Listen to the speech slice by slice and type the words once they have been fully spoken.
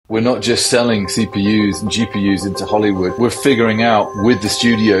We're not just selling CPUs and GPUs into Hollywood. We're figuring out with the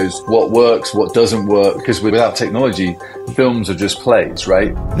studios what works, what doesn't work, because without technology, films are just plays,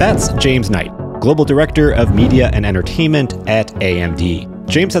 right? That's James Knight, Global Director of Media and Entertainment at AMD.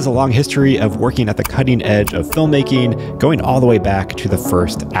 James has a long history of working at the cutting edge of filmmaking, going all the way back to the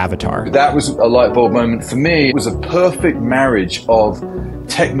first Avatar. That was a light bulb moment for me. It was a perfect marriage of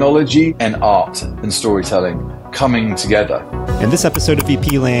technology and art and storytelling coming together. In this episode of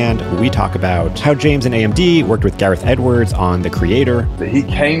VP Land, we talk about how James and AMD worked with Gareth Edwards on The Creator. He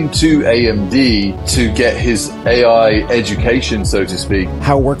came to AMD to get his AI education, so to speak.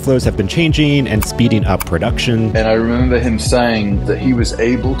 How workflows have been changing and speeding up production. And I remember him saying that he was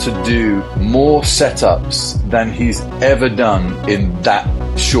able to do more setups than he's ever done in that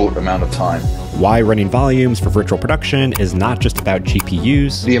short amount of time. Why running volumes for virtual production is not just about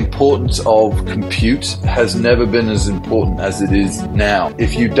GPUs. The importance of compute has never been as important as it is now.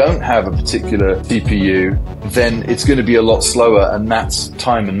 If you don't have a particular CPU, then it's going to be a lot slower, and that's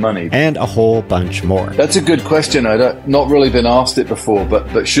time and money. And a whole bunch more. That's a good question. I've not really been asked it before,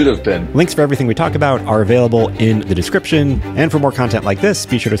 but should have been. Links for everything we talk about are available in the description. And for more content like this,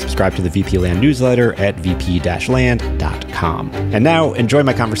 be sure to subscribe to the VP Land newsletter at vp-land.com. And now, enjoy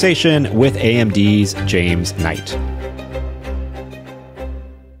my conversation with AMD's James Knight.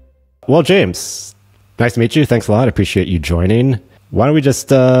 Well, James, nice to meet you. Thanks a lot. I appreciate you joining. Why don't we just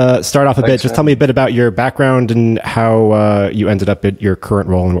start off a bit? Just tell me a bit about your background and how you ended up at your current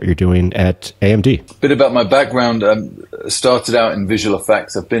role and what you're doing at AMD. A bit about my background. Started out in visual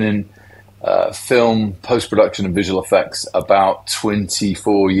effects. I've been in film, post-production and visual effects about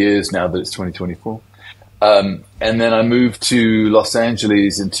 24 years now that it's 2024. And then I moved to Los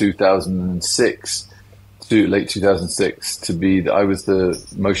Angeles in 2006, late 2006, I was the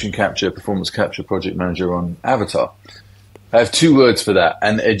motion capture, performance capture project manager on Avatar. I have two words for that,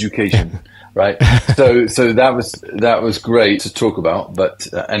 and education, right? So that was great to talk about. But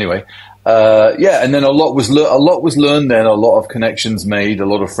anyway, and then a lot was learned then, a lot of connections made, a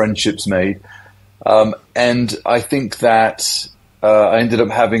lot of friendships made. And I think that I ended up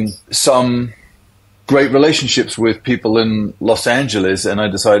having some great relationships with people in Los Angeles, and I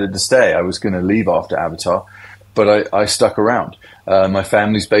decided to stay. I was going to leave after Avatar, but I stuck around. My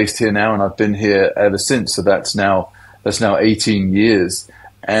family's based here now, and I've been here ever since. So that's now 18 years,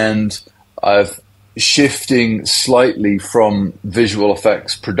 and I've shifting slightly from visual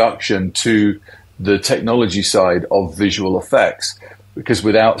effects production to the technology side of visual effects, because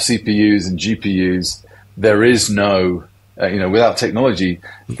without CPUs and GPUs, there is no, without technology,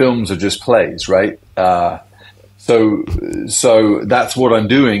 films are just plays, right? So that's what I'm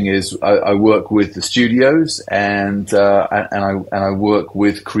doing is I work with the studios and I work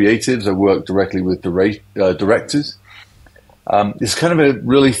with creatives. I work directly with directors. It's kind of a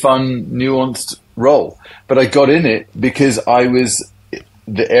really fun, nuanced role, but I got in it because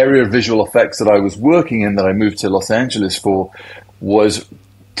the area of visual effects that I was working in, that I moved to Los Angeles for, was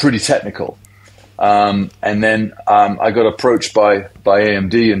pretty technical. And then I got approached by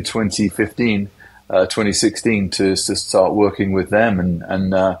AMD in 2016 to start working with them,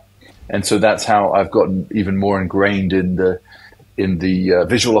 and so that's how I've gotten even more ingrained in the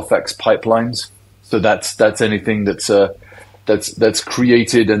visual effects pipelines. So that's anything that's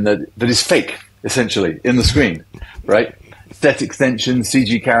created and that is fake, essentially, in the screen, right? Set extensions,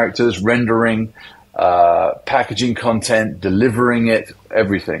 CG characters, rendering, packaging content, delivering it,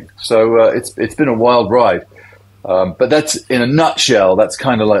 everything. So it's been a wild ride. But that's, in a nutshell, that's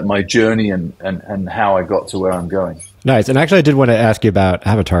kind of like my journey and how I got to where I'm going. Nice. And actually, I did want to ask you about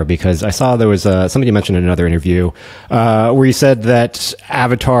Avatar, because I saw there was something you mentioned in another interview where you said that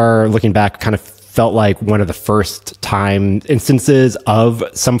Avatar, looking back, kind of felt like one of the first time instances of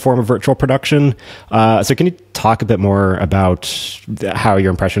some form of virtual production. So can you talk a bit more about how your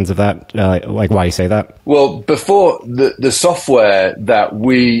impressions of that, like why you say that? Well, before the software that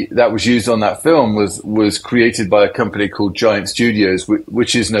was used on that film was created by a company called Giant Studios,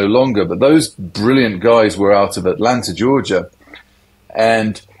 which is no longer, but those brilliant guys were out of Atlanta, Georgia.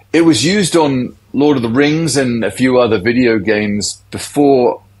 And it was used on Lord of the Rings and a few other video games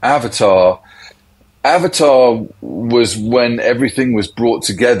before Avatar. Avatar was when everything was brought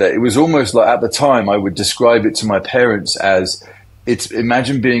together. It was almost like, at the time, I would describe it to my parents as,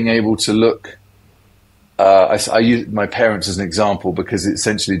 imagine being able to look, I use my parents as an example because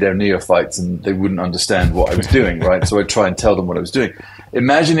essentially they're neophytes and they wouldn't understand what I was doing, right? So I'd try and tell them what I was doing.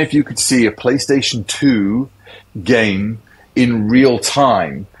 Imagine if you could see a PlayStation 2 game in real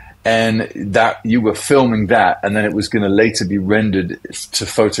time, and that you were filming that, and then it was going to later be rendered to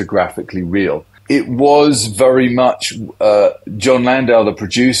photographically real. it was very much John Landau, the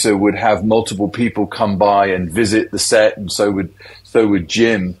producer, would have multiple people come by and visit the set, and so would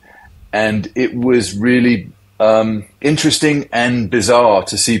Jim, and it was really interesting and bizarre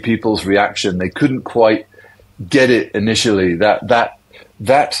to see people's reaction. They couldn't quite get it initially.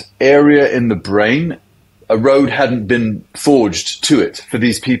 That area in the brain, a road hadn't been forged to it for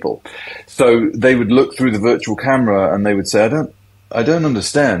these people, so they would look through the virtual camera and they would say, I don't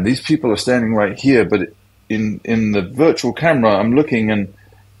understand. These people are standing right here, but in the virtual camera, I'm looking and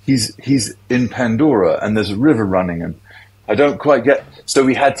he's in Pandora and there's a river running and I don't quite get. So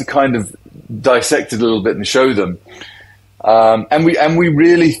we had to kind of dissect it a little bit and show them. And we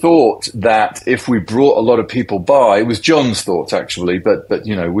really thought that if we brought a lot of people by, it was John's thought actually, but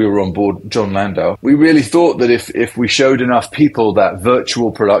we were on board, John Landau. We really thought that if we showed enough people that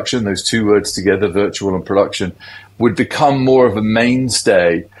virtual production, those two words together, virtual and production, would become more of a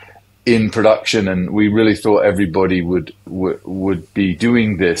mainstay in production, and we really thought everybody would be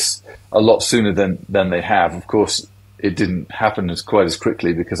doing this a lot sooner than they have. Of course, it didn't happen quite as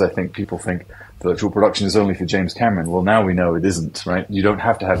quickly because I think people think virtual production is only for James Cameron. Well, now we know it isn't, right? You don't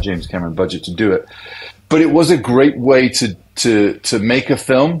have to have James Cameron budget to do it. But it was a great way to make a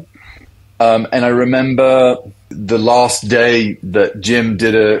film. And I remember the last day that Jim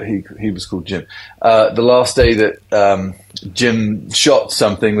did he was called Jim. The last day that Jim shot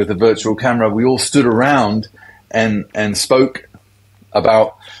something with a virtual camera, we all stood around and spoke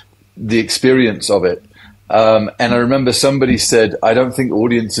about the experience of it. And I remember somebody said, I don't think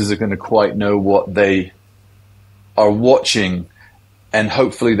audiences are going to quite know what they are watching, and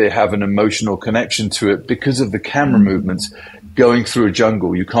hopefully they have an emotional connection to it because of the camera movements going through a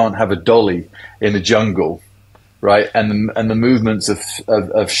jungle. You can't have a dolly in a jungle, right? And the movements of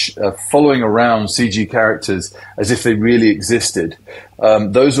following around CG characters as if they really existed.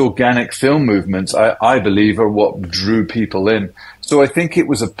 Those organic film movements, I believe, are what drew people in. So I think it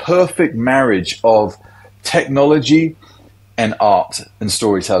was a perfect marriage of technology and art and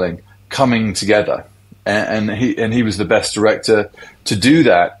storytelling coming together, and he was the best director to do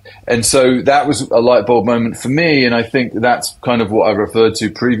that. And so that was a light bulb moment for me, and I think that's kind of what I referred to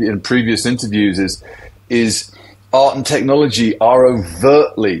in previous interviews is art and technology are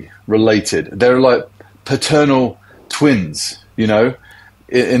overtly related. They're like paternal twins,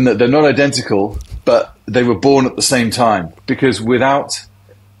 in that they're not identical, but they were born at the same time, because without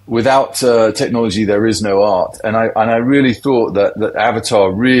technology, there is no art. And I really thought that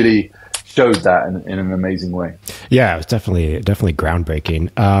Avatar really showed that in an amazing way. Yeah, it was definitely groundbreaking.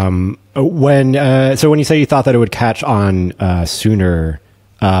 When you say you thought that it would catch on sooner,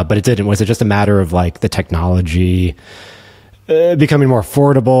 but it didn't, was it just a matter of like the technology becoming more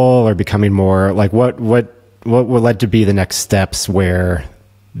affordable, or becoming more like what led to be the next steps where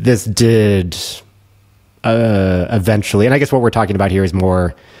this did eventually? And I guess what we're talking about here is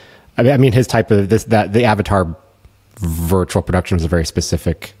more, I mean, his type of the Avatar virtual production was a very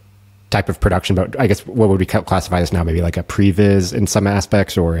specific type of production, but I guess what would we classify this now? Maybe like a previs in some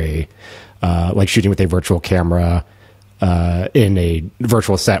aspects, or a like shooting with a virtual camera in a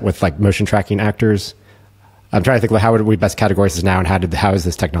virtual set with like motion tracking actors. I'm trying to think, how would we best categorize this now, and how has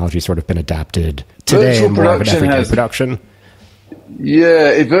this technology sort of been adapted today virtual in more of an everyday production?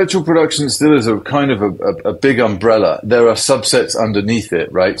 Yeah, virtual production still is a kind of a big umbrella. There are subsets underneath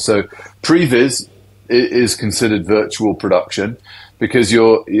it, right? So previs is considered virtual production because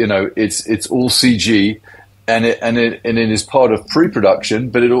it's all CG, and it is part of pre-production,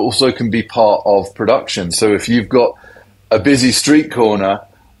 but it also can be part of production. So if you've got a busy street corner,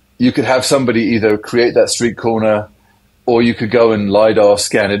 you could have somebody either create that street corner, or you could go and LiDAR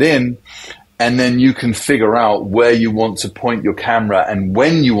scan it in, and then you can figure out where you want to point your camera and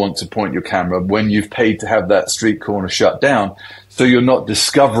when you want to point your camera when you've paid to have that street corner shut down. So you're not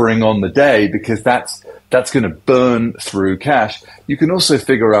discovering on the day, because that's going to burn through cash. You can also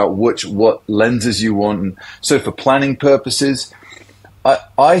figure out what lenses you want. And so for planning purposes,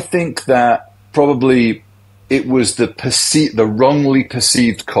 I think that probably it was the wrongly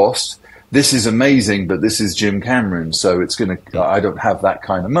perceived cost. This is amazing, but this is Jim Cameron, so I don't have that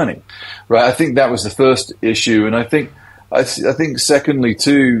kind of money, right? I think that was the first issue, and I think secondly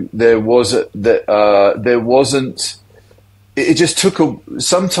too, it just took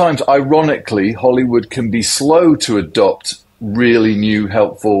sometimes ironically, Hollywood can be slow to adopt really new,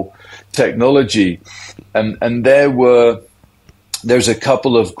 helpful technology, and there's a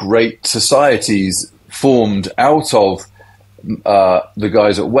couple of great societies formed out of the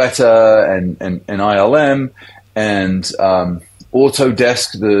guys at Weta and ILM and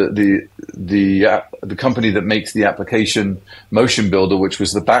Autodesk, the company that makes the application Motion Builder, which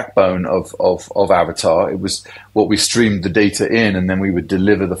was the backbone of Avatar. It was what we streamed the data in, and then we would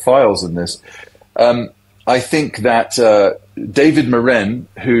deliver the files in this. I think that David Moren,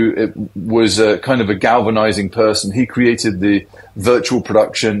 who was a kind of a galvanizing person, he created the Virtual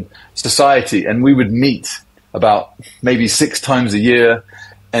Production Society, and we would meet about maybe 6 times a year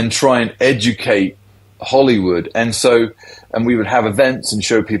and try and educate Hollywood. And we would have events and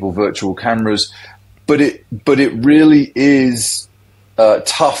show people virtual cameras, but it really is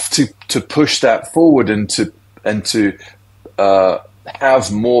tough to push that forward and to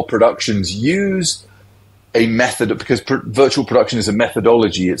have more productions use a method, because virtual production is a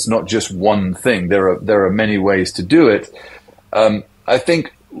methodology. It's not just one thing. There are many ways to do it. I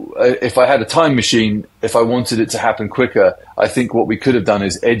think if I had a time machine, if I wanted it to happen quicker, I think what we could have done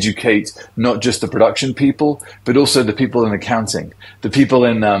is educate not just the production people, but also the people in accounting, the people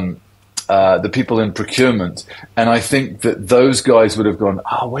in procurement. And I think that those guys would have gone,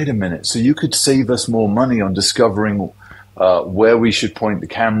 wait a minute. So you could save us more money on discovering where we should point the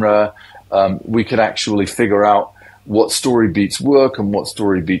camera. We could actually figure out what story beats work and what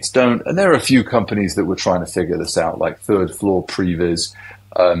story beats don't. And there are a few companies that were trying to figure this out, like Third Floor Previs.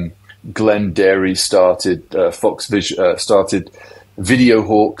 Glenn Derry started started Video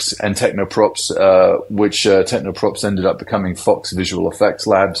Hawks and Technoprops, which Technoprops ended up becoming Fox Visual Effects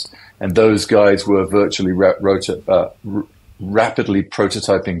Labs. And those guys were virtually rapidly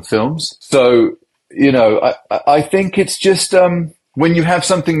prototyping films. So, I think it's just when you have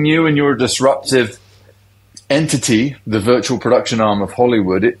something new and you're a disruptive entity, the virtual production arm of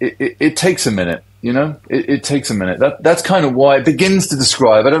Hollywood, it takes a minute. It takes a minute. That's kind of why it begins to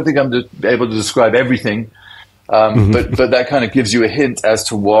describe. I don't think I'm able to describe everything, but that kind of gives you a hint as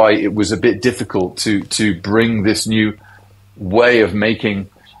to why it was a bit difficult to bring this new way of making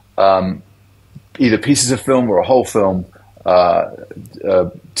either pieces of film or a whole film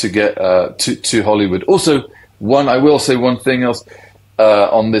to get to Hollywood. Also, I will say one thing else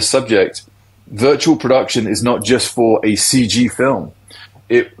on this subject. Virtual production is not just for a CG film.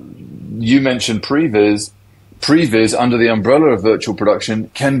 You mentioned previs. Previs, under the umbrella of virtual production,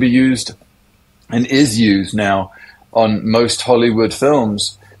 can be used and is used now on most Hollywood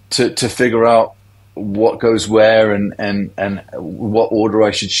films to figure out what goes where and what order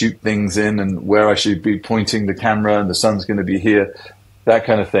I should shoot things in and where I should be pointing the camera and the sun's going to be here, that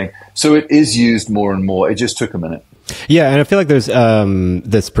kind of thing. So it is used more and more. It just took a minute. Yeah, and I feel like there's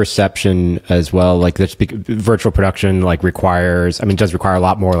this perception as well, like this virtual production does require a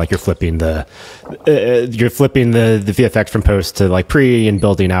lot more. Like you're flipping the VFX from post to like pre and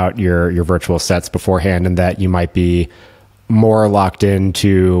building out your virtual sets beforehand, and that you might be more locked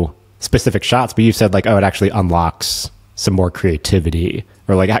into specific shots. But you said like, it actually unlocks some more creativity,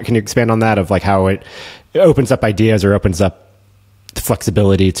 or like, can you expand on that of like how it opens up ideas or opens up the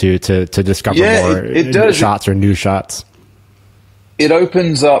flexibility to discover more shots or new shots? It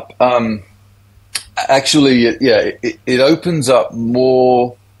opens up, it opens up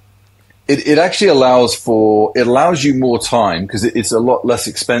more. It actually allows you more time, because it's a lot less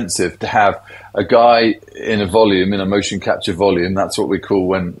expensive to have a guy in a motion capture volume. That's what we call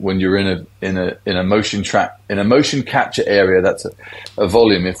when you're in a motion capture area. That's a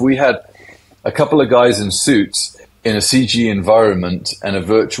volume. If we had a couple of guys in suits in a CG environment and a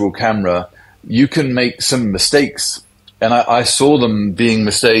virtual camera, you can make some mistakes. And I saw them being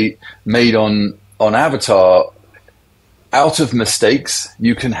made on Avatar. Out of mistakes,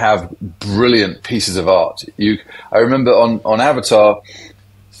 you can have brilliant pieces of art. I remember on Avatar,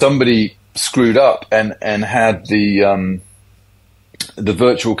 somebody screwed up and had the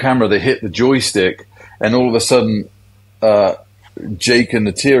virtual camera. They hit the joystick, and all of a sudden, Jake and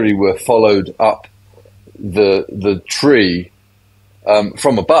Natiri were followed up the tree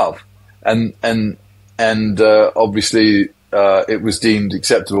from above, and obviously it was deemed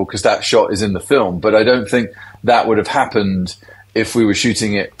acceptable because that shot is in the film. But I don't think that would have happened if we were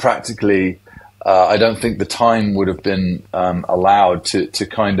shooting it practically. I don't think the time would have been allowed to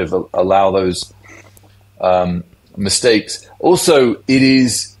kind of allow those mistakes. Also,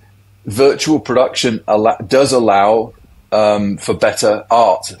 virtual production does allow for better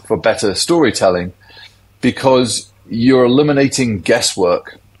art, for better storytelling, because you're eliminating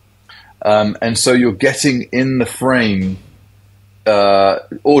guesswork. And so you're getting in the frame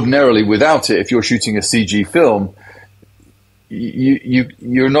ordinarily without it. If you're shooting a CG film,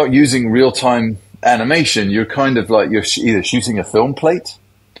 you're not using real-time animation. You're kind of like you're either shooting a film plate.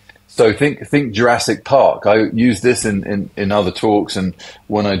 So think Jurassic Park. I use this in other talks and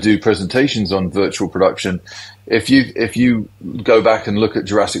when I do presentations on virtual production. If you go back and look at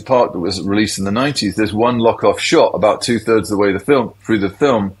Jurassic Park that was released in the 90s, there's one lock-off shot about 2/3 of the way through the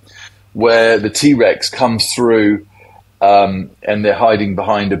film where the T-Rex comes through and they're hiding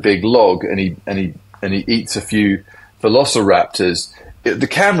behind a big log and he eats a few velociraptors. The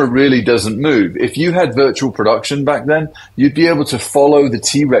camera really doesn't move. If you had virtual production back then, you'd be able to follow the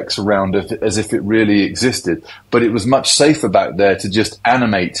T-Rex around as if it really existed. But it was much safer back there to just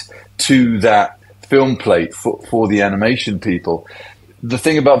animate to that film plate for the animation people. The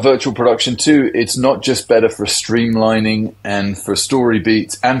thing about virtual production too, it's not just better for streamlining and for story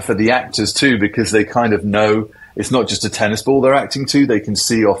beats and for the actors too, because they kind of know it's not just a tennis ball they're acting to. They can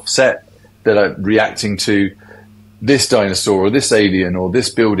see off set that are reacting to this dinosaur or this alien or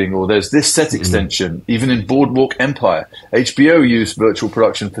this building or there's this set extension. Even in Boardwalk Empire, HBO used virtual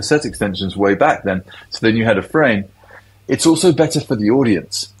production for set extensions way back then. So then you had a frame. It's also better for the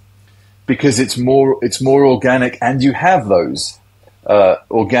audience because it's more organic, and you have those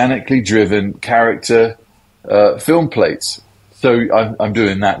organically driven character film plates. So I'm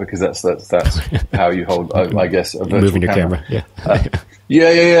doing that because that's how you hold, I guess, a virtual moving your camera.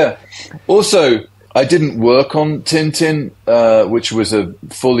 Yeah. Also, I didn't work on Tintin, which was a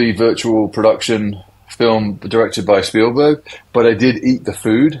fully virtual production film directed by Spielberg, but I did eat the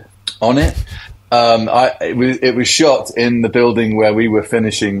food on it. It was shot in the building where we were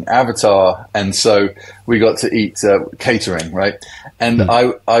finishing Avatar, and so we got to eat catering, right? And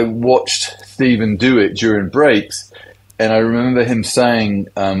I watched Steven do it during breaks, and I remember him saying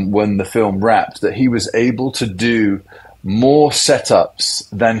when the film wrapped that he was able to do more setups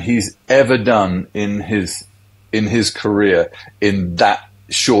than he's ever done in his career in that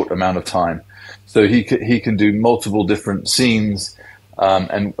short amount of time. So he can do multiple different scenes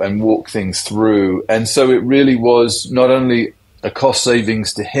and walk things through. And so it really was not only a cost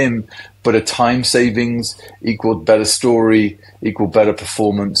savings to him, but a time savings equaled better story, equal better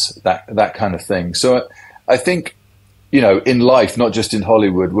performance, that kind of thing. So I think, in life, not just in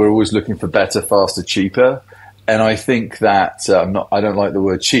Hollywood, we're always looking for better, faster, cheaper. And I think that I don't like the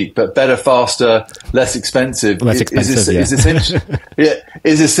word cheap, but better, faster, less expensive, is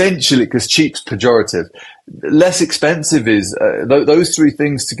essentially because cheap's pejorative. Less expensive is those three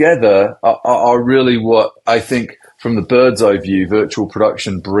things together are really what I think, from the bird's eye view, virtual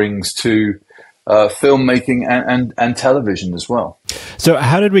production brings to filmmaking and television as well. So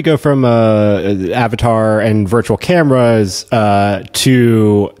how did we go from Avatar and virtual cameras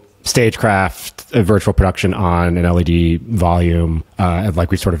to stagecraft, virtual production on an LED volume, like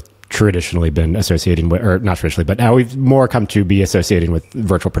we've sort of traditionally been associating with, or not traditionally, but now we've more come to be associating with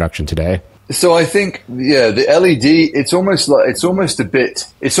virtual production today? So I think, the LED, it's almost like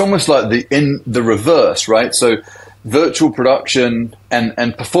the reverse, right? So virtual production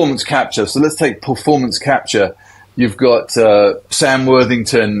and performance capture. So let's take performance capture. You've got Sam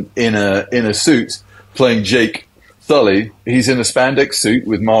Worthington in a suit playing Jake Sully. He's in a spandex suit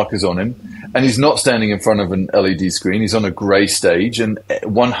with markers on him, and he's not standing in front of an LED screen. He's on a grey stage, and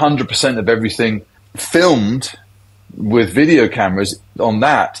 100% of everything filmed with video cameras on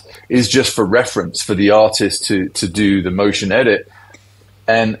that is just for reference for the artist to do the motion edit.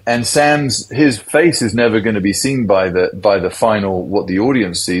 And Sam's, his face is never going to be seen by the final, what the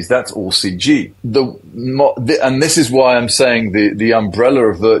audience sees. That's all CG. And this is why I'm saying the umbrella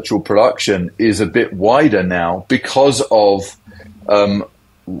of virtual production is a bit wider now because of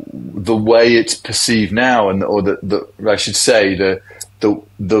the way it's perceived now, I should say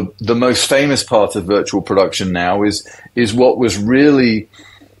the most famous part of virtual production now is what was really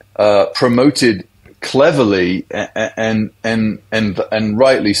promoted cleverly and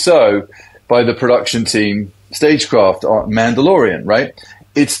rightly so by the production team, Stagecraft, Mandalorian, right?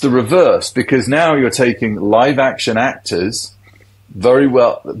 It's the reverse, because now you're taking live action actors, very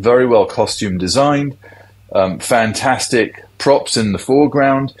well costume designed, fantastic props in the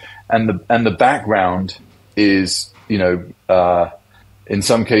foreground, and the background is, in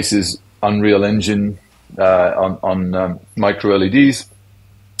some cases Unreal Engine on micro LEDs,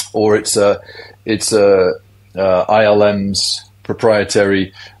 or it's ILM's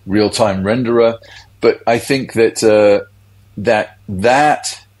proprietary real-time renderer. But I think that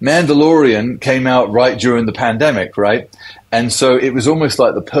that Mandalorian came out right during the pandemic, right? And so it was almost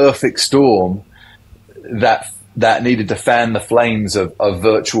like the perfect storm that needed to fan the flames of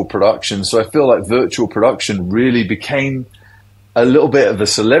virtual production. So I feel like virtual production really became a little bit of a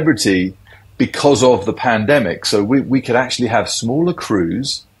celebrity because of the pandemic. So we could actually have smaller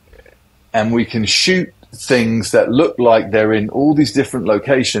crews, and we can shoot things that look like they're in all these different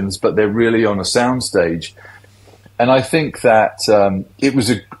locations, but they're really on a soundstage. And I think that it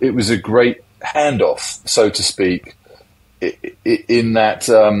was a great handoff, so to speak, in that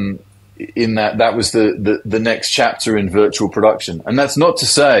was the next chapter in virtual production. And that's not to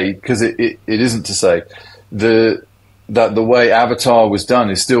say, because it isn't to say that the way Avatar was done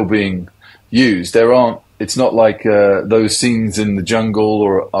is still being used. It's not like those scenes in the jungle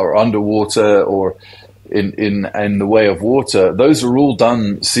or underwater or in the way of water. Those are all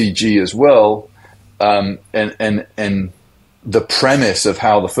done CG as well. And the premise of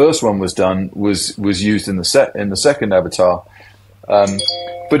how the first one was done was used in the second Avatar.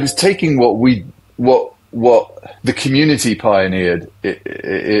 But it's taking what the community pioneered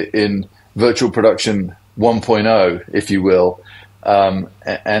in virtual production 1.0, if you will.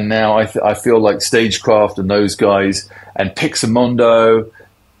 And now I feel like Stagecraft and those guys and Pixamondo,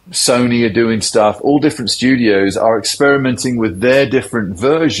 Sony are doing stuff. All different studios are experimenting with their different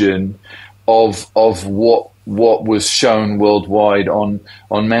version of what was shown worldwide on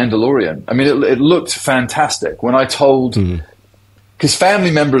Mandalorian. I mean, it looked fantastic. When I told, because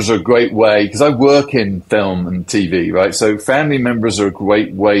family members are a great way, because I work in film and TV, right? So family members are a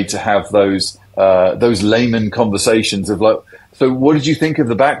great way to have those layman conversations of like, so what did you think of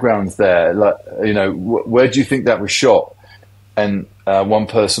the backgrounds there? Like, you know, where do you think that was shot? And one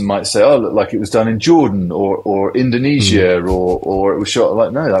person might say, oh, look like it was done in Jordan or Indonesia, or it was shot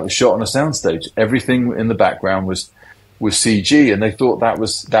like, no, that was shot on a soundstage. Everything in the background was CG, and they thought that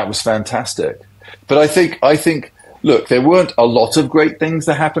was fantastic. But I think, look, there weren't a lot of great things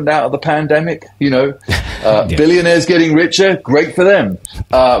that happened out of the pandemic. You know, billionaires getting richer, great for them.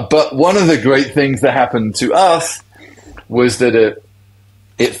 But one of the great things that happened to us was that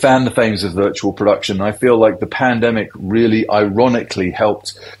it fanned the flames of virtual production. I feel like the pandemic really ironically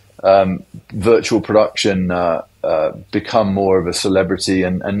helped virtual production become more of a celebrity,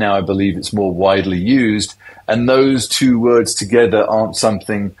 and now I believe it's more widely used. And those two words together aren't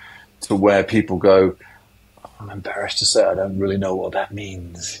something to where people go, I'm embarrassed to say I don't really know what that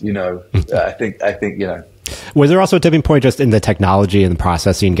means. You know, I think, you know. Was there also a tipping point just in the technology and the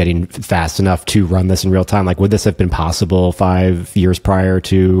processing getting fast enough to run this in real time? Like, would this have been possible 5 years prior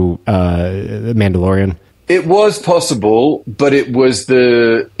to Mandalorian? It was possible, but it was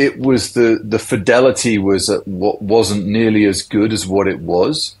the fidelity wasn't nearly as good as what it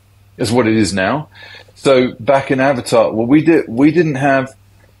is now. So back in Avatar, well,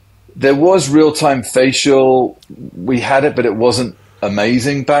 there was real-time facial. We had it, but it wasn't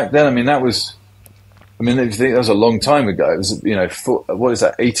amazing back then. if you think that was a long time ago, it was, you know, what is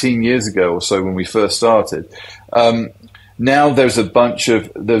that, 18 years ago or so when we first started. Now there's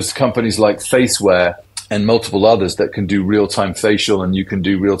there's companies like Faceware and multiple others that can do real-time facial, and you can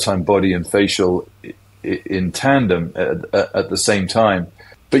do real-time body and facial in tandem at the same time.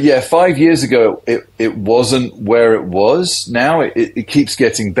 But yeah, 5 years ago, it wasn't where it was. Now it keeps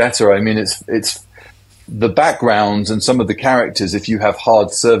getting better. I mean, it's the backgrounds and some of the characters. If you have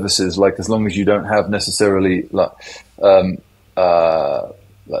hard services, like as long as you don't have necessarily like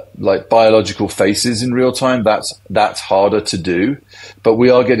biological faces in real time, that's harder to do. But we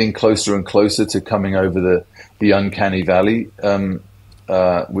are getting closer and closer to coming over the uncanny valley.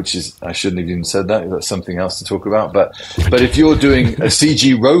 Which is, I shouldn't have even said that. That's something else to talk about. But if you're doing a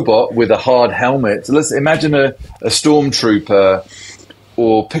CG robot with a hard helmet, let's imagine a stormtrooper,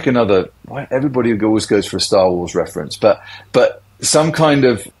 or pick another. Everybody always goes for a Star Wars reference, but some kind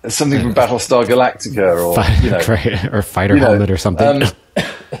of something from Battlestar Galactica, or or fighter helmet or something.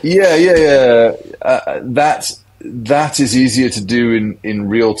 That is easier to do in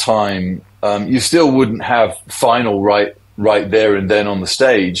real time. You still wouldn't have final right there and then on the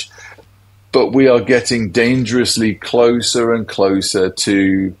stage, but we are getting dangerously closer and closer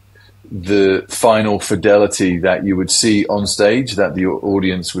to the final fidelity that you would see on stage, that the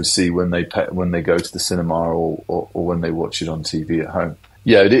audience would see when they go to the cinema or when they watch it on TV at home.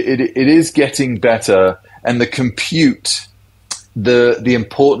 Yeah, it is getting better, and the compute, the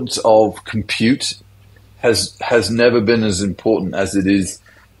importance of compute has never been as important as it is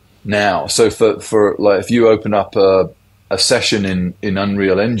now. So for like, if you open up a session in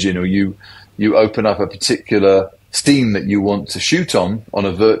Unreal Engine, or you open up a particular scene that you want to shoot on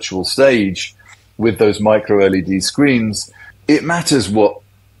a virtual stage with those micro LED screens, it matters what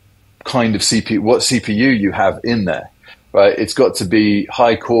kind of CPU you have in there, right? It's got to be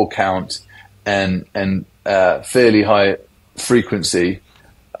high core count and fairly high frequency,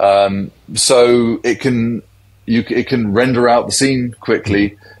 so it can render out the scene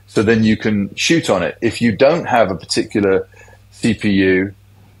quickly. So then you can shoot on it. If you don't have a particular CPU,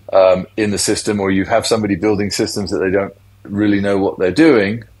 in the system, or you have somebody building systems that they don't really know what they're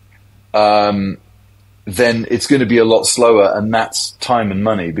doing, then it's going to be a lot slower, and that's time and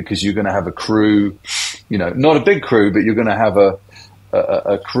money, because you're going to have a crew, not a big crew, but you're going to have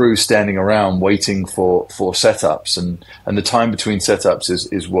a crew standing around waiting for setups, and the time between setups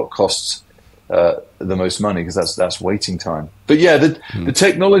is what costs the most money, because that's waiting time. But yeah, the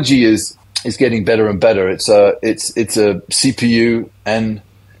technology is getting better and better. It's a CPU, and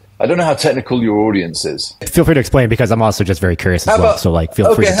I don't know how technical your audience is. Feel free to explain, because I'm also just very curious as well. So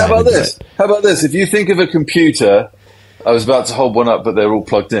feel free to dive into it. How about this? If you think of a computer, I was about to hold one up, but they're all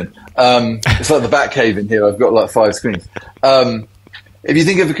plugged in. It's like the Batcave in here. I've got like 5 screens. If you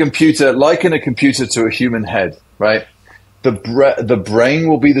think of a computer, liken a computer to a human head, right? The brain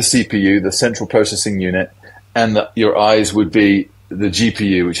will be the CPU, the central processing unit, and your eyes would be the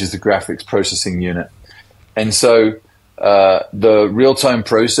GPU, which is the graphics processing unit. And so the real-time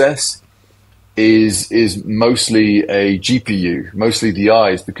process is mostly a GPU, mostly the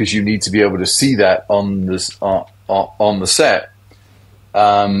eyes, because you need to be able to see that on the set.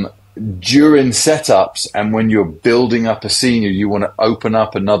 During setups, and when you're building up a scene, or you want to open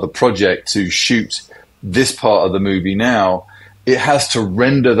up another project to shoot this part of the movie now, it has to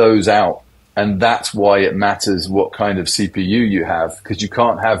render those out. And that's why it matters what kind of CPU you have, because you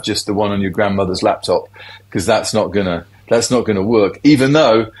can't have just the one on your grandmother's laptop, because that's not gonna work. Even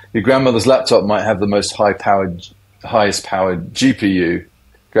though your grandmother's laptop might have the most highest powered GPU,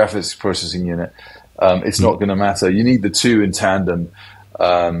 graphics processing unit, it's not going to matter. You need the two in tandem,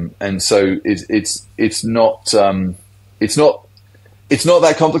 and so it's not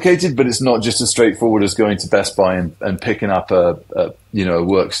that complicated, but it's not just as straightforward as going to Best Buy and picking up a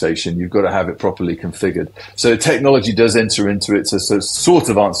workstation. You've got to have it properly configured. So technology does enter into it. So sort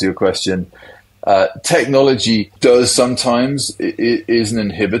of answer your question. Technology does sometimes is an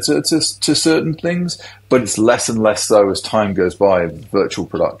inhibitor to certain things, but it's less and less so as time goes by. Virtual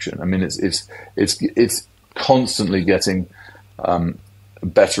production. I mean, it's constantly getting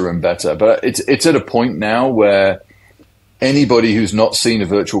better and better. But it's at a point now where anybody who's not seen a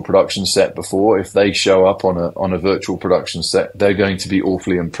virtual production set before, if they show up on a virtual production set, they're going to be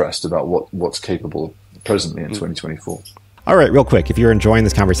awfully impressed about what's capable presently in 2024. All right, real quick, if you're enjoying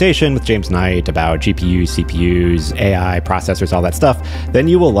this conversation with James Knight about GPUs, CPUs, AI, processors, all that stuff, then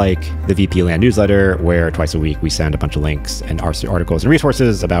you will like the VP Land newsletter, where twice a week we send a bunch of links and articles and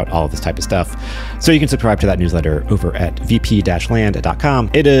resources about all of this type of stuff. So you can subscribe to that newsletter over at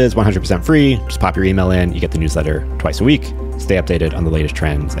vp-land.com. It is 100% free. Just pop your email in. You get the newsletter twice a week. Stay updated on the latest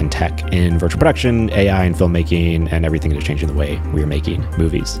trends and tech in virtual production, AI and filmmaking, and everything that is changing the way we are making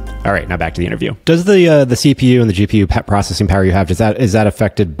movies. All right, now back to the interview. Does the CPU and the GPU processing power you have, is that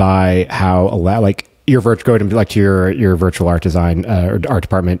affected by how your your virtual art design or art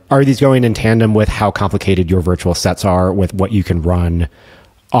department? Are these going in tandem with how complicated your virtual sets are, with what you can run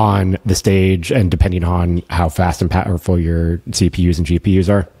on the stage, and depending on how fast and powerful your CPUs and GPUs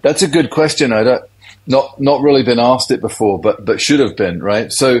are? That's a good question. Not really been asked it before, but should have been,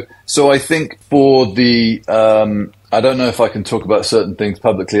 right? So I think for the I don't know if I can talk about certain things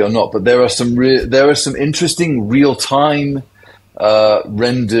publicly or not, but there are some interesting real time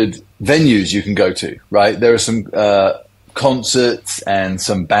rendered venues you can go to, right? There are some concerts, and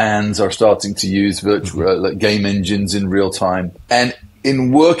some bands are starting to use virtual game engines in real time. And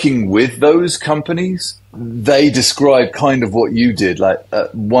in working with those companies, they describe kind of what you did.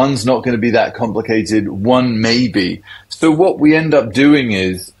 One's not going to be that complicated, one may be. So what we end up doing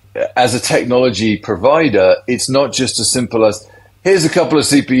is, as a technology provider, it's not just as simple as, here's a couple of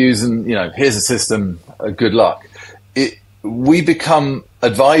CPUs and, here's a system, good luck. We become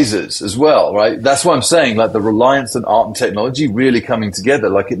advisors as well, right? That's what I'm saying, the reliance on art and technology really coming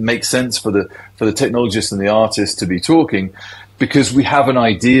together. It makes sense for the technologists and the artists to be talking, because we have an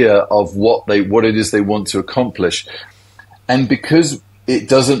idea of what it is they want to accomplish. And because it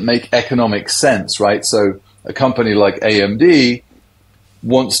doesn't make economic sense, right? So a company like AMD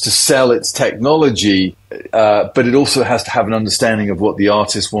wants to sell its technology, but it also has to have an understanding of what the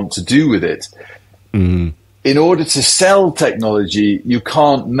artists want to do with it. Mm-hmm. In order to sell technology, you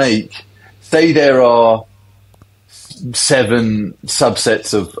can't say there are 7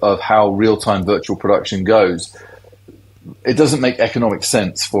 subsets of how real-time virtual production goes. It doesn't make economic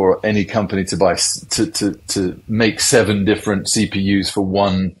sense for any company to make 7 different CPUs for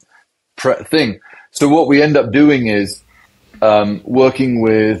one thing. So what we end up doing is working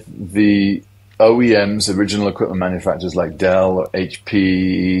with the OEMs, original equipment manufacturers like Dell or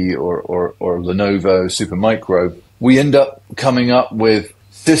HP or Lenovo, Supermicro. We end up coming up with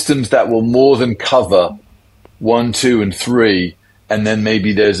systems that will more than cover 1, 2, and 3, and then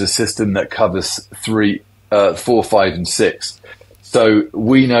maybe there's a system that covers 3, 4, 5, and 6. So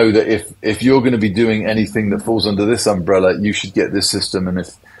we know that if you're going to be doing anything that falls under this umbrella, you should get this system. And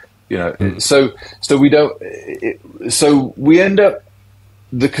if so we don't. So we end up,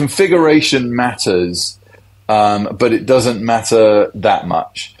 the configuration matters, but it doesn't matter that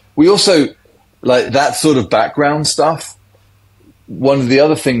much. We also like that sort of background stuff. One of the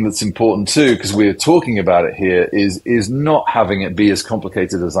other thing that's important too, because we are talking about it here, is not having it be as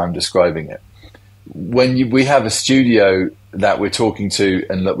complicated as I'm describing it. When we have a studio that we're talking to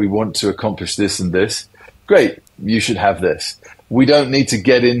and that we want to accomplish this and this, great, you should have this. We don't need to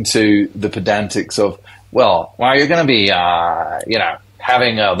get into the pedantics of, well, you're going to be,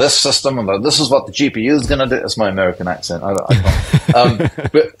 having this system, and this is what the GPU is going to do. That's my American accent. I can't.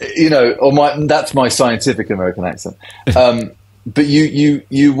 But that's my scientific American accent. But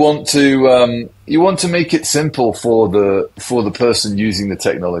you want to make it simple for the person using the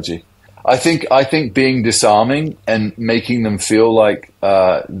technology. I think being disarming and making them feel like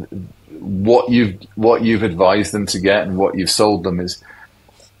what you've advised them to get and what you've sold them is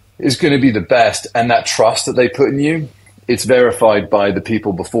going to be the best, and that trust that they put in you, it's verified by the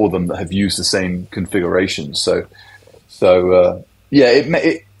people before them that have used the same configuration. So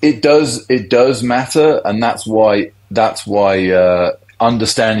it does matter, and that's why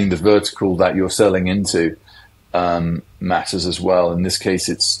understanding the vertical that you're selling into matters as well. In this case,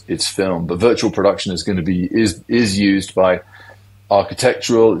 it's film, but virtual production is going to be is used by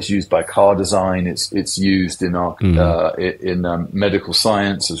architectural, it's used by car design, it's used in medical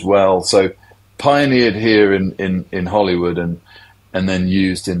science as well. So pioneered here in Hollywood and then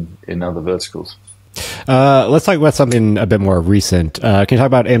used in other verticals. Let's talk about something a bit more recent. Can you talk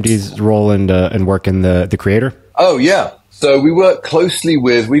about AMD's role and work in the Creator? Oh yeah. So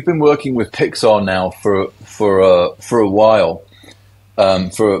we've been working with Pixar now for a while,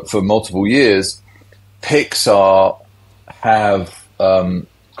 for multiple years. Pixar have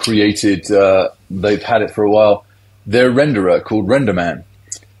created, they've had it for a while, their renderer called RenderMan.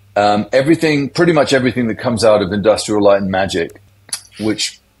 Pretty much everything that comes out of Industrial Light and Magic,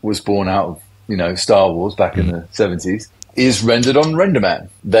 which was born out of Star Wars back in the 70s, is rendered on RenderMan.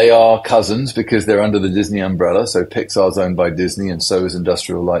 They are cousins because they're under the Disney umbrella. So Pixar's owned by Disney, and so is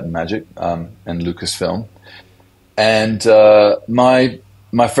Industrial Light and Magic and Lucasfilm. And my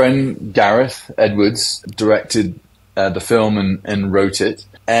friend Gareth Edwards directed the film and wrote it.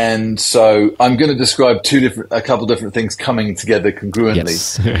 And so I'm going to describe a couple different things coming together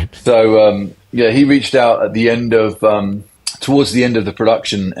congruently. Yes. So he reached out at the end of towards the end of the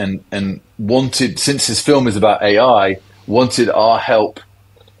production and wanted, since his film is about AI, wanted our help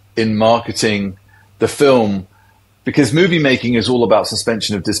in marketing the film, because movie making is all about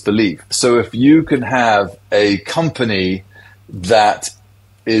suspension of disbelief. So if you can have a company that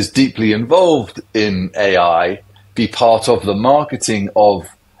is deeply involved in AI be part of the marketing of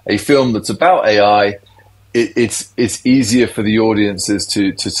a film that's about AI, it's easier for the audiences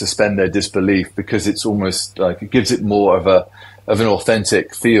to suspend their disbelief, because it's almost like it gives it more of an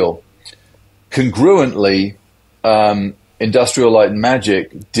authentic feel. Congruently, Industrial Light and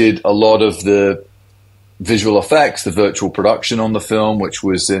Magic did a lot of the visual effects, the virtual production on the film, which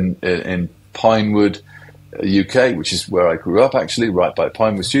was in Pinewood, UK, which is where I grew up, actually, right by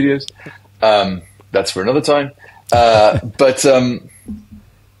Pinewood Studios. That's for another time. Gareth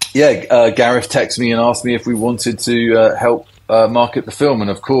texted me and asked me if we wanted to help market the film, and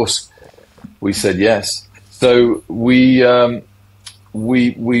of course we said yes. So we've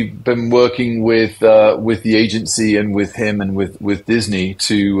been working with the agency and with him and with Disney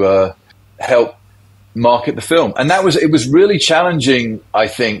to help market the film, and it was really challenging, I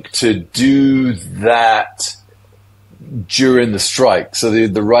think, to do that during the strike. So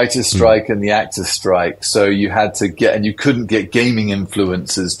the writer's strike and the actor's strike. So you had to and you couldn't get gaming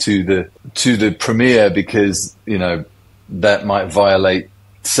influencers to the premiere, because that might violate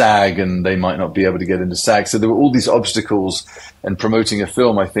SAG and they might not be able to get into SAG. So there were all these obstacles, and promoting a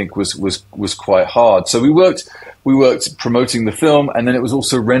film, I think, was quite hard. So we worked promoting the film, and then it was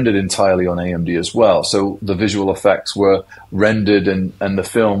also rendered entirely on AMD as well. So the visual effects were rendered, and the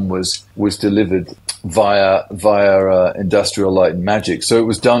film was delivered via Industrial Light and Magic. So it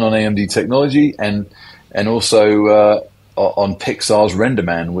was done on AMD technology and also on Pixar's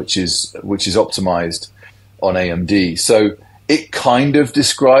RenderMan, which is optimized on AMD. So it kind of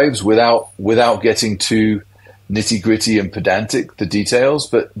describes, without getting too nitty gritty and pedantic, the details,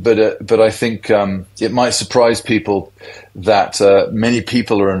 but I think it might surprise people that many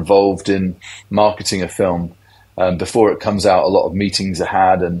people are involved in marketing a film before it comes out. A lot of meetings are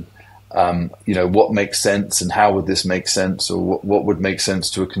had, and what makes sense and how would this make sense, or what would make sense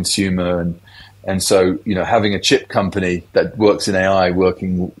to a consumer. And so, having a chip company that works in AI,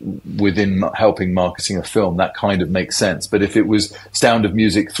 working within helping marketing a film, that kind of makes sense. But if it was Sound of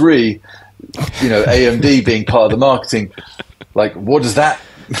Music 3, AMD being part of the marketing, like, what does that,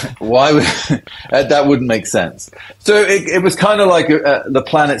 why would, that wouldn't make sense. So it was kind of like the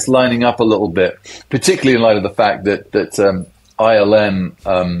planets lining up a little bit, particularly in light of the fact that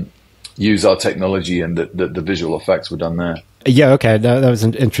ILM use our technology and that the visual effects were done there. Yeah, okay, that was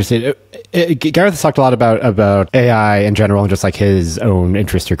interesting. Gareth has talked a lot about AI in general and just like his own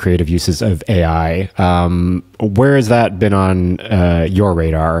interest or creative uses of AI. Where has that been on your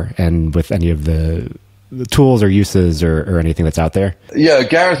radar, and with any of the tools or uses or anything that's out there? Yeah,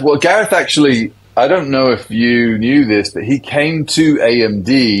 Gareth actually, I don't know if you knew this, but he came to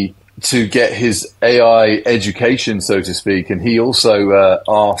AMD to get his AI education, so to speak, and he also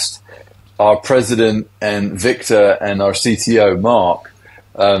asked our president and Victor and our CTO Mark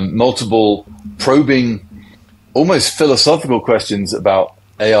multiple probing, almost philosophical questions about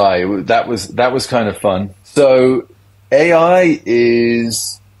AI. That was kind of fun. So AI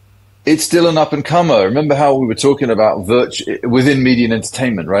it's still an up and comer. Remember how we were talking about within media and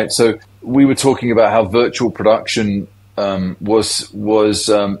entertainment, right? So we were talking about how virtual production was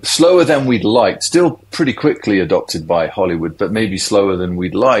slower than we'd liked, still pretty quickly adopted by Hollywood, but maybe slower than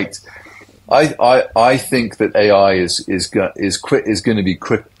we'd liked. I think that AI is going to be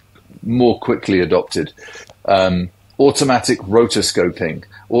more quickly adopted. Automatic rotoscoping,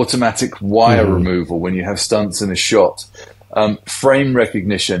 automatic wire removal when you have stunts in a shot, frame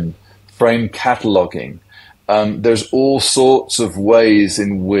recognition, frame cataloging. There's all sorts of ways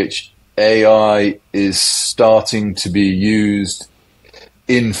in which AI is starting to be used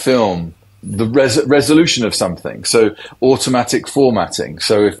in film. The resolution of something, so automatic formatting.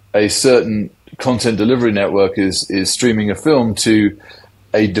 So if a certain content delivery network is streaming a film to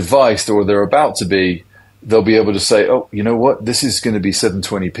a device, or they're about to be, they'll be able to say, oh, you know what, this is going to be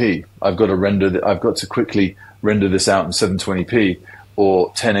 720p. I've got to quickly render this out in 720p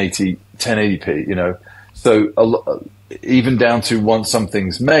or 1080p. So even down to once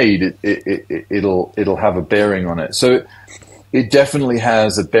something's made, it'll have a bearing on it. So it definitely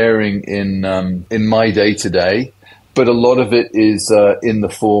has a bearing in my day-to-day, but a lot of it is in the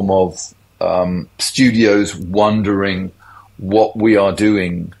form of studios wondering what we are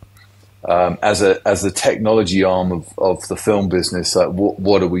doing as a technology arm of the film business.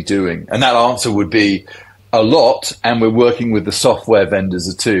 What are we doing? And that answer would be a lot, and we're working with the software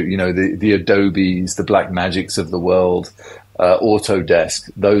vendors too. The Adobes, the Blackmagics of the world,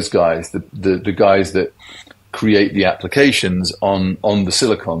 Autodesk, those guys, the guys that create the applications on the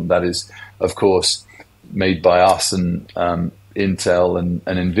silicon that is, of course, made by us and Intel and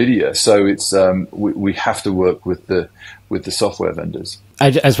Nvidia. So it's we have to work with the software vendors. I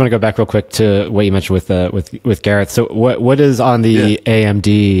just want to go back real quick to what you mentioned with Gareth. So what is on the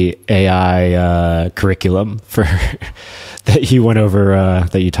AMD AI curriculum for that you went over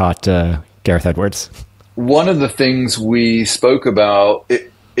that you taught Gareth Edwards? One of the things we spoke about,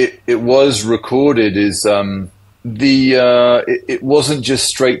 it was recorded, is it wasn't just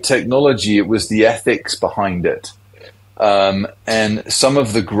straight technology, it was the ethics behind it. And some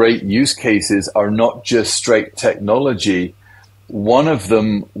of the great use cases are not just straight technology. One of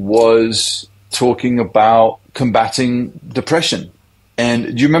them was talking about combating depression.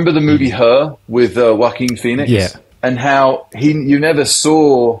 And do you remember the movie Her with Joaquin Phoenix? Yeah. And how you never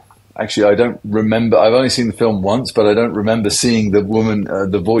saw... Actually, I don't remember. I've only seen the film once, but I don't remember seeing the woman,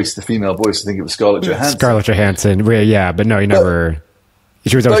 the female voice. I think it was Scarlett Johansson. Scarlett Johansson, yeah, but no, you never.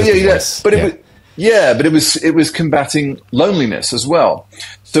 She was always the voice. But it was combating loneliness as well.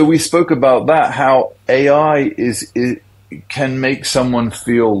 So we spoke about that, how AI can make someone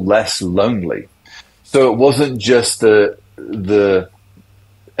feel less lonely. So it wasn't just the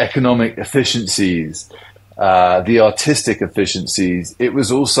economic efficiencies, the artistic efficiencies. It was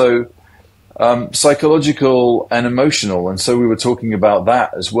also psychological and emotional, and so we were talking about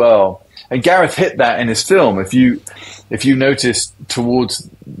that as well. And Gareth hit that in his film. If you notice towards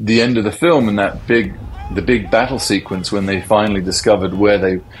the end of the film, in the big battle sequence when they finally discovered where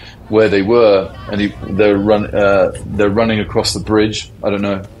they were, and they're running across the bridge. I don't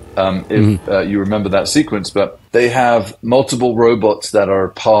know if you remember that sequence, but they have multiple robots that are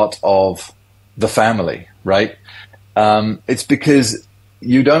part of the family. Right? It's because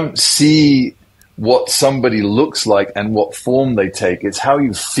you don't see what somebody looks like and what form they take. It's how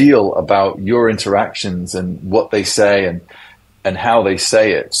you feel about your interactions and what they say and how they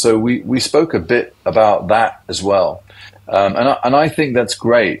say it. So we spoke a bit about that as well. And I think that's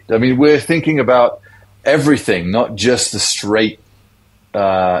great. I mean, we're thinking about everything, not just the straight,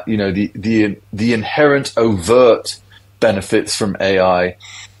 the inherent overt benefits from AI.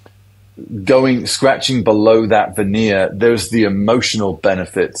 Scratching below that veneer, there's the emotional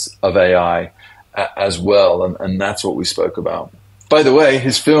benefits of AI as well, and that's what we spoke about. By the way,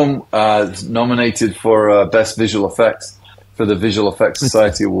 his film is nominated for Best Visual Effects for the Visual Effects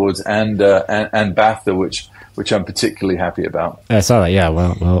Society Awards and BAFTA, which I'm particularly happy about. I saw that. Yeah,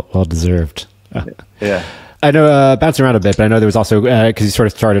 well deserved. Yeah. I know, bouncing around a bit, but I know there was also, because you sort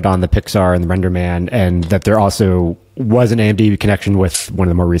of started on the Pixar and the Render Man, and that there also was an AMD connection with one of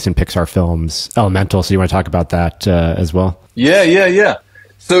the more recent Pixar films, Elemental. So you want to talk about that as well? Yeah.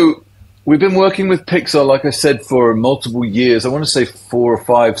 So we've been working with Pixar, like I said, for multiple years. I want to say 4 or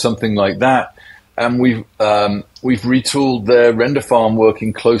 5, something like that. And we've retooled their render farm,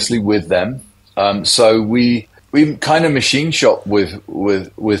 working closely with them. So we kind of machine shop with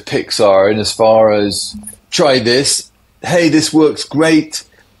Pixar, and as far as try this, hey, this works great,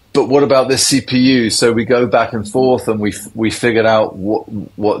 but what about this CPU? So we go back and forth, and we figured out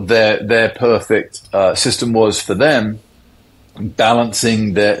what their perfect system was for them,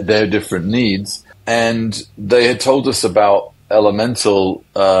 balancing their different needs. And they had told us about Elemental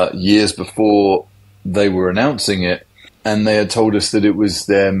years before they were announcing it, and they had told us that it was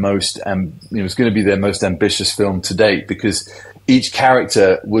their most, it was going to be their most ambitious film to date, because each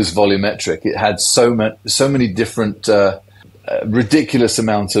character was volumetric. It had so many different, ridiculous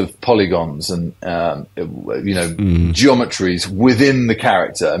amounts of polygons and geometries within the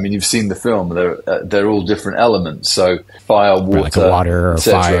character. I mean, you've seen the film; they're all different elements. So fire, water, like a water or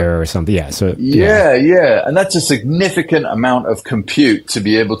fire or something. Yeah. So yeah, and that's a significant amount of compute to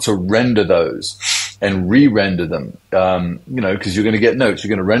be able to render those and re-render them. Because you're going to get notes. You're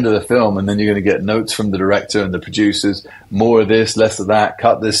going to render the film, and then you're going to get notes from the director and the producers. More of this, less of that.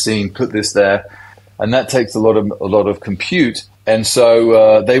 Cut this scene, put this there. And that takes a lot of compute. And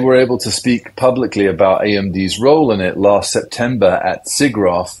so they were able to speak publicly about AMD's role in it last September at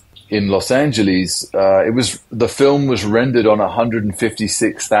SIGGRAPH in Los Angeles. The film was rendered on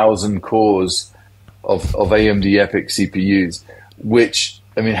 156,000 cores of AMD EPYC CPUs. Which,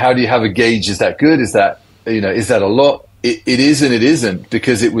 I mean, how do you have a gauge? Is that good? Is that a lot? It is and it isn't,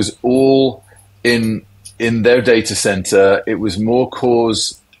 because it was all in their data center. It was more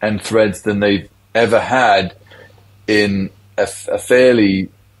cores and threads than they've ever had in a fairly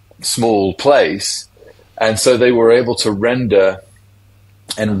small place, and so they were able to render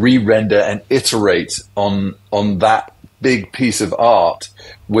and re-render and iterate on that big piece of art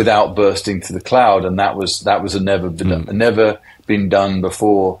without bursting to the cloud, and that was a never been done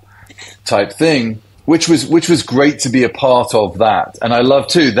before type thing, which was great to be a part of that. And I love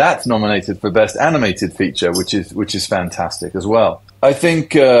too that's nominated for Best Animated Feature, which is fantastic as well. I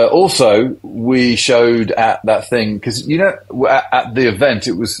think also we showed at that thing, because at the event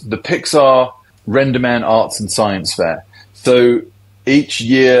it was the Pixar RenderMan Arts and Science Fair. So each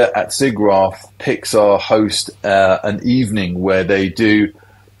year at SIGGRAPH, Pixar host an evening where they do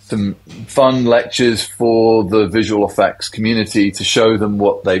some fun lectures for the visual effects community to show them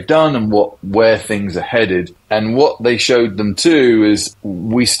what they've done and where things are headed. And what they showed them too is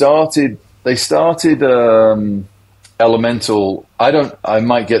they started Elemental. I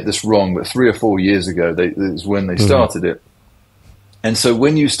might get this wrong, but 3 or 4 years ago is when they started it. And so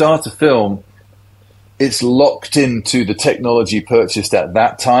when you start a film, it's locked into the technology purchased at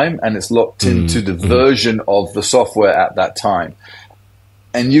that time, and it's locked into the version of the software at that time.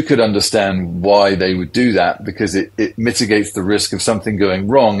 And you could understand why they would do that, because it mitigates the risk of something going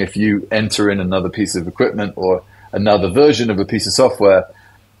wrong if you enter in another piece of equipment or another version of a piece of software.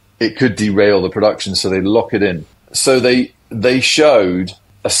 It could derail the production, so they lock it in. So they showed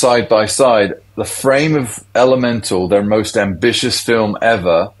a side-by-side, the frame of Elemental, their most ambitious film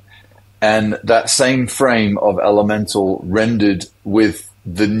ever, and that same frame of Elemental rendered with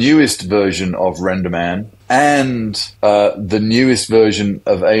the newest version of RenderMan and the newest version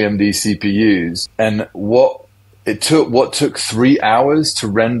of AMD CPUs. And what took 3 hours to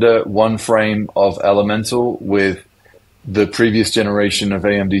render one frame of Elemental with the previous generation of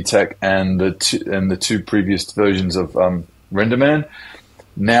AMD tech and the two previous versions of RenderMan,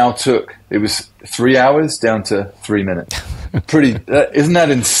 it was 3 hours down to 3 minutes. Isn't that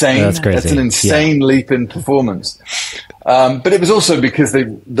insane? That's crazy. That's an insane leap in performance. But it was also because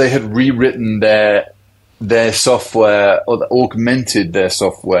they had rewritten their software, or augmented their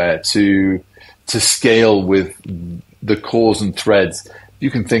software to scale with the cores and threads. You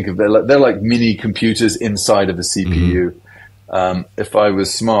can think of they're like mini computers inside of a CPU. If I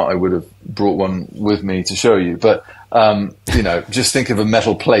was smart, I would have brought one with me to show you. But You know, just think of a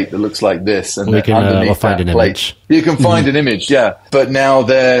metal plate that looks like this, and we can underneath we'll find that an plate, image. you can find an image, yeah. But now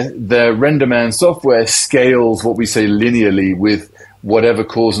their RenderMan software scales what we say linearly with whatever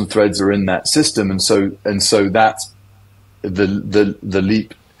cores and threads are in that system, and so that's the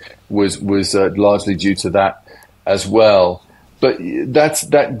leap was largely due to that as well. But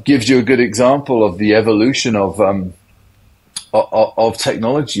that gives you a good example of the evolution of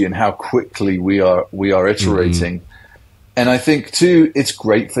technology and how quickly we are iterating. Mm-hmm. And I think too, it's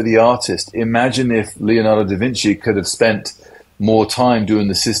great for the artist. Imagine if Leonardo da Vinci could have spent more time doing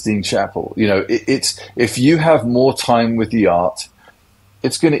the Sistine Chapel. You know, it's if you have more time with the art,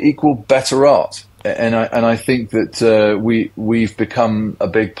 it's going to equal better art. And I think that we've become a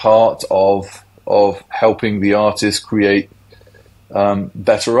big part of helping the artist create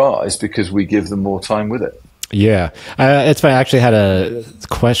better art, is because we give them more time with it. Yeah, it's funny. I actually had a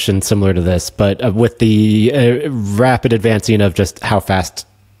question similar to this, but with the rapid advancing of just how fast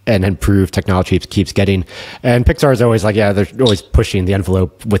and improved technology keeps getting, and Pixar is always like, yeah, they're always pushing the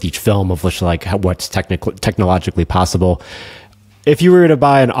envelope with each film of which, like, what's technologically possible. If you were to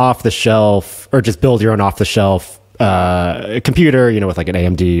buy an off-the-shelf or just build your own off-the-shelf computer, you know, with like an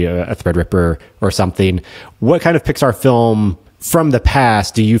AMD, a Threadripper or something, what kind of Pixar film from the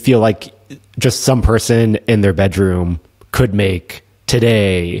past do you feel like just some person in their bedroom could make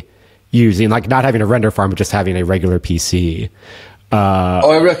today using, like, not having a render farm, but just having a regular PC?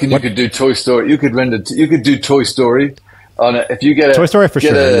 I reckon you could do Toy Story. You could do Toy Story on it if you get a Toy Story for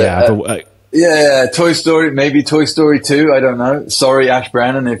sure. Yeah, Toy Story, maybe Toy Story 2. I don't know. Sorry, Ash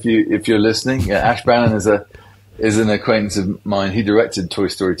Brannon, if you're listening. Yeah, Ash Brannon is an acquaintance of mine. He directed Toy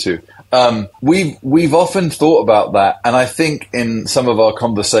Story 2. We've often thought about that, and I think in some of our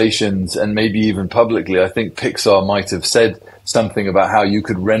conversations, and maybe even publicly, I think Pixar might have said something about how you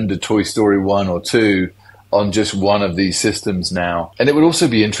could render Toy Story 1 or 2 on just one of these systems now. And it would also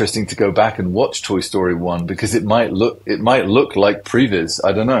be interesting to go back and watch Toy Story 1, because it might look like previs.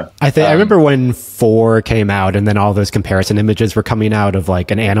 I don't know. I remember when 4 came out, and then all those comparison images were coming out of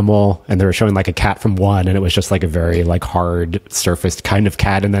like an animal, and they were showing like a cat from 1, and it was just like a very like hard surfaced kind of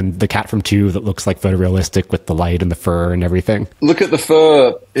cat, and then the cat from 2 that looks like photorealistic with the light and the fur and everything. Look at the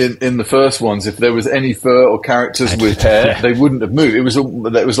fur in the first ones. If there was any fur or characters with hair, yeah, they wouldn't have moved.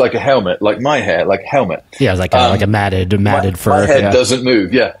 It was like a helmet, like my hair, like helmet. Yeah, it was like a matted fur. My head doesn't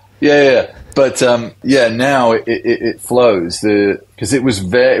move. Yeah. But now it flows. Because it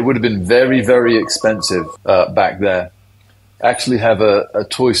would have been very, very expensive back there. Actually, have a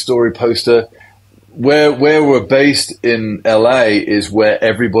Toy Story poster. Where we're based in LA is where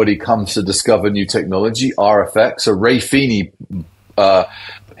everybody comes to discover new technology. RFX. So Ray Feeney,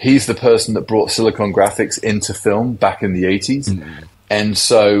 he's the person that brought Silicon Graphics into film back in the 80s, and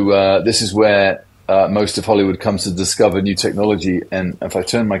so this is where most of Hollywood comes to discover new technology. And if I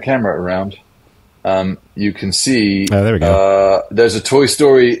turn my camera around, you can see there we go. There's a Toy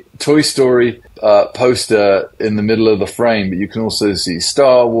Story poster in the middle of the frame, but you can also see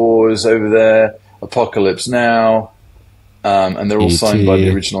Star Wars over there, Apocalypse Now, and they're all signed by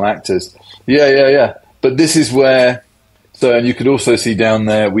the original actors. Yeah. But this is where, and you could also see down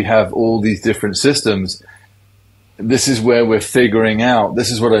there, we have all these different systems. This is where we're figuring out.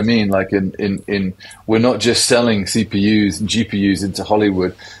 This is what I mean. Like in we're not just selling CPUs and GPUs into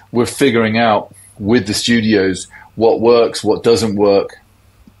Hollywood. We're figuring out with the studios what works, what doesn't work,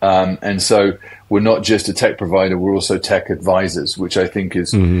 and so we're not just a tech provider. We're also tech advisors, which I think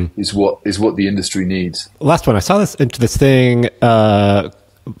is what the industry needs. Last one. I saw this thing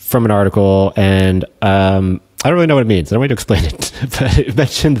from an article, and I don't really know what it means. I don't know how to explain it. But it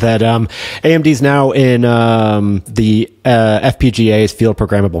mentioned that AMD's now in the FPGA's field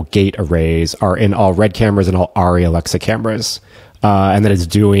programmable gate arrays are in all Red cameras and all ARRI Alexa cameras, and that it's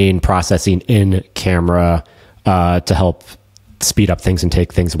doing processing in camera to help speed up things and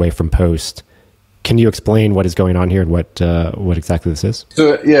take things away from post. Can you explain what is going on here and what exactly this is?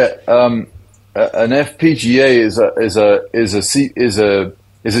 So an FPGA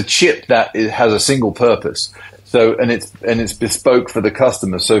is a chip that has a single purpose. So and it's bespoke for the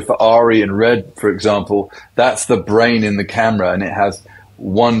customer. So for ARRI and Red, for example, that's the brain in the camera, and it has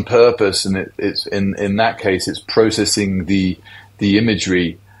one purpose, and it's in that case it's processing the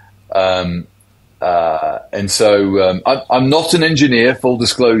imagery. And so I'm not an engineer, full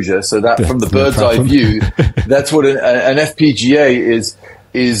disclosure. So that from the bird's eye view, that's what an FPGA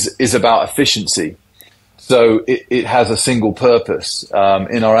is about, efficiency. So it has a single purpose.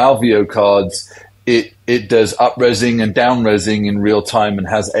 In our Alveo cards, it does up-resing and down-resing in real time and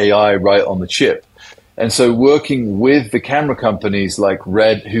has AI right on the chip. And so working with the camera companies like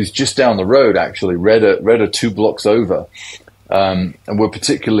Red, who's just down the road, actually, Red are 2 blocks over. And we're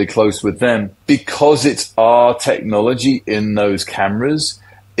particularly close with them because it's our technology in those cameras.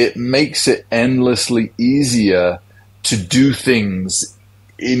 It makes it endlessly easier to do things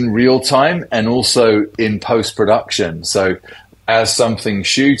in real time and also in post-production. So as something's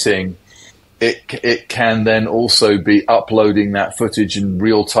shooting, it can then also be uploading that footage in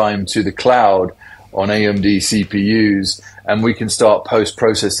real time to the cloud on AMD CPUs, and we can start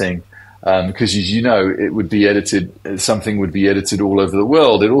post-processing because, as you know, it would be edited. Something would be edited all over the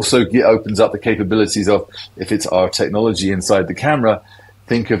world. It also opens up the capabilities of, if it's our technology inside the camera,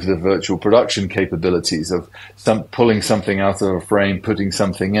 think of the virtual production capabilities of pulling something out of a frame, putting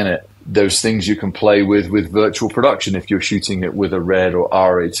something in it. Those things you can play with virtual production if you're shooting it with a Red or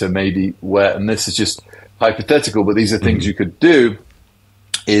Ari to maybe where, and this is just hypothetical, but these are things you could do,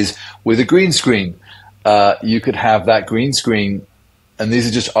 is with a green screen. You could have that green screen, and these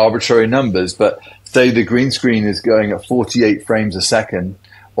are just arbitrary numbers, but say the green screen is going at 48 frames a second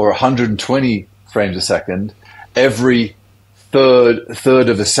or 120 frames a second. Every third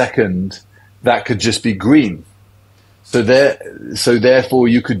of a second, that could just be green. So therefore,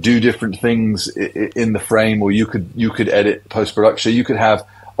 you could do different things in the frame, or you could edit post-production. You could have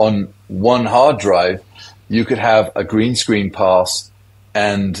on one hard drive, you could have a green screen pass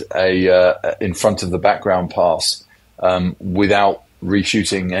and a in front of the background pass without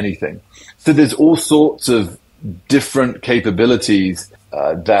reshooting anything. So there's all sorts of different capabilities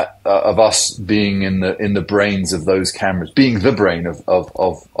that of us being in the brains of those cameras, being the brain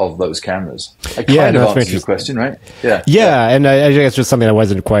of those cameras. I kind of answered your question, right? Yeah. And I guess just something that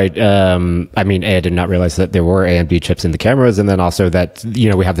wasn't quite. I mean, I did not realize that there were AMD chips in the cameras, and then also that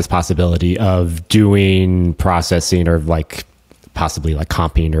we have this possibility of doing processing or like possibly like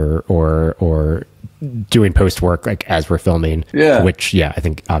comping or doing post work like as we're filming. Yeah, which I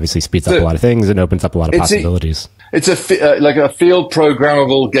think obviously speeds up a lot of things and opens up a lot of possibilities. It's like a field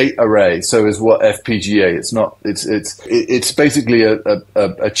programmable gate array. So is what FPGA. It's not. It's basically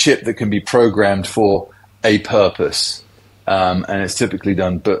a chip that can be programmed for a purpose, and it's typically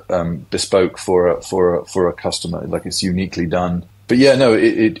done bespoke for a customer. Like it's uniquely done. But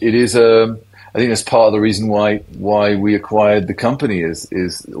it is a. I think that's part of the reason why we acquired the company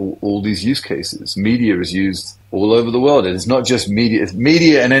is all these use cases. Media is used all over the world. It's not just media. It's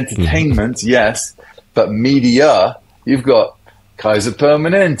media and entertainment, yes. But media, you've got Kaiser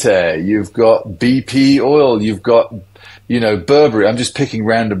Permanente, you've got BP Oil, you've got, Burberry. I'm just picking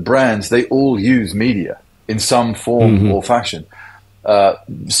random brands. They all use media in some form or fashion.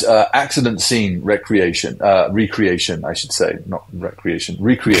 Accident scene recreation, I should say, not recreation,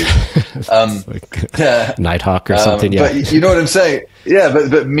 recreation. Like Nighthawk or something. Yeah. But you know what I'm saying? Yeah,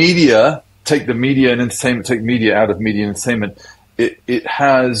 but media, take the media and entertainment, take media out of media and entertainment. It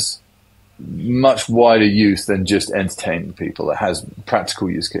has much wider use than just entertaining people. It has practical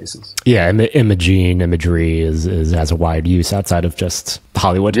use cases. Yeah, imagery has a wide use outside of just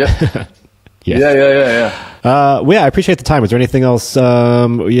Hollywood. Yeah. Yeah, I appreciate the time. Was there anything else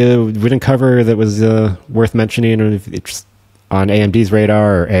we didn't cover that was worth mentioning, or just on AMD's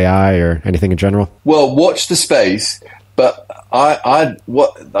radar, or AI, or anything in general? Well, watch the space, but I'd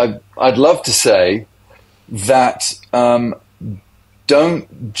love to say that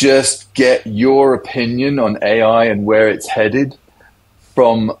don't just get your opinion on AI and where it's headed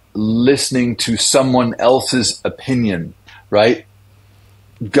from listening to someone else's opinion, right?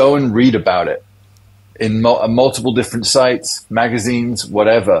 Go and read about it in multiple different sites, magazines,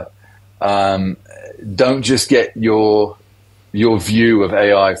 whatever. Don't just get your view of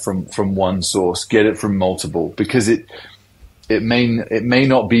AI from one source. Get it from multiple, because it may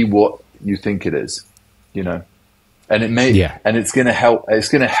not be what you think it is, and it may, and it's going to help. It's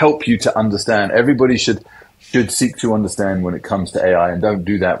going to help you to understand. Everybody should seek to understand when it comes to AI, and don't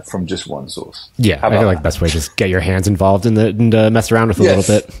do that from just one source. Yeah, I feel like the best way is just get your hands involved and mess around with a little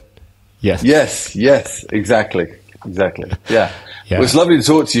bit. Yes, exactly. Yeah. Well, it's lovely to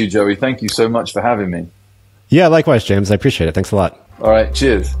talk to you, Joey. Thank you so much for having me. Yeah, likewise, James. I appreciate it. Thanks a lot. All right,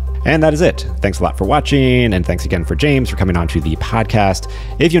 cheers. And that is it. Thanks a lot for watching, and thanks again for James for coming on to the podcast.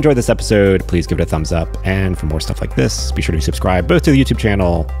 If you enjoyed this episode, please give it a thumbs up, and for more stuff like this, be sure to subscribe both to the YouTube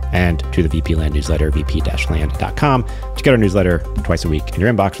channel and to the VP Land newsletter, vp-land.com, to get our newsletter twice a week in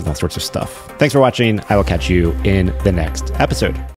your inbox with all sorts of stuff. Thanks for watching. I will catch you in the next episode.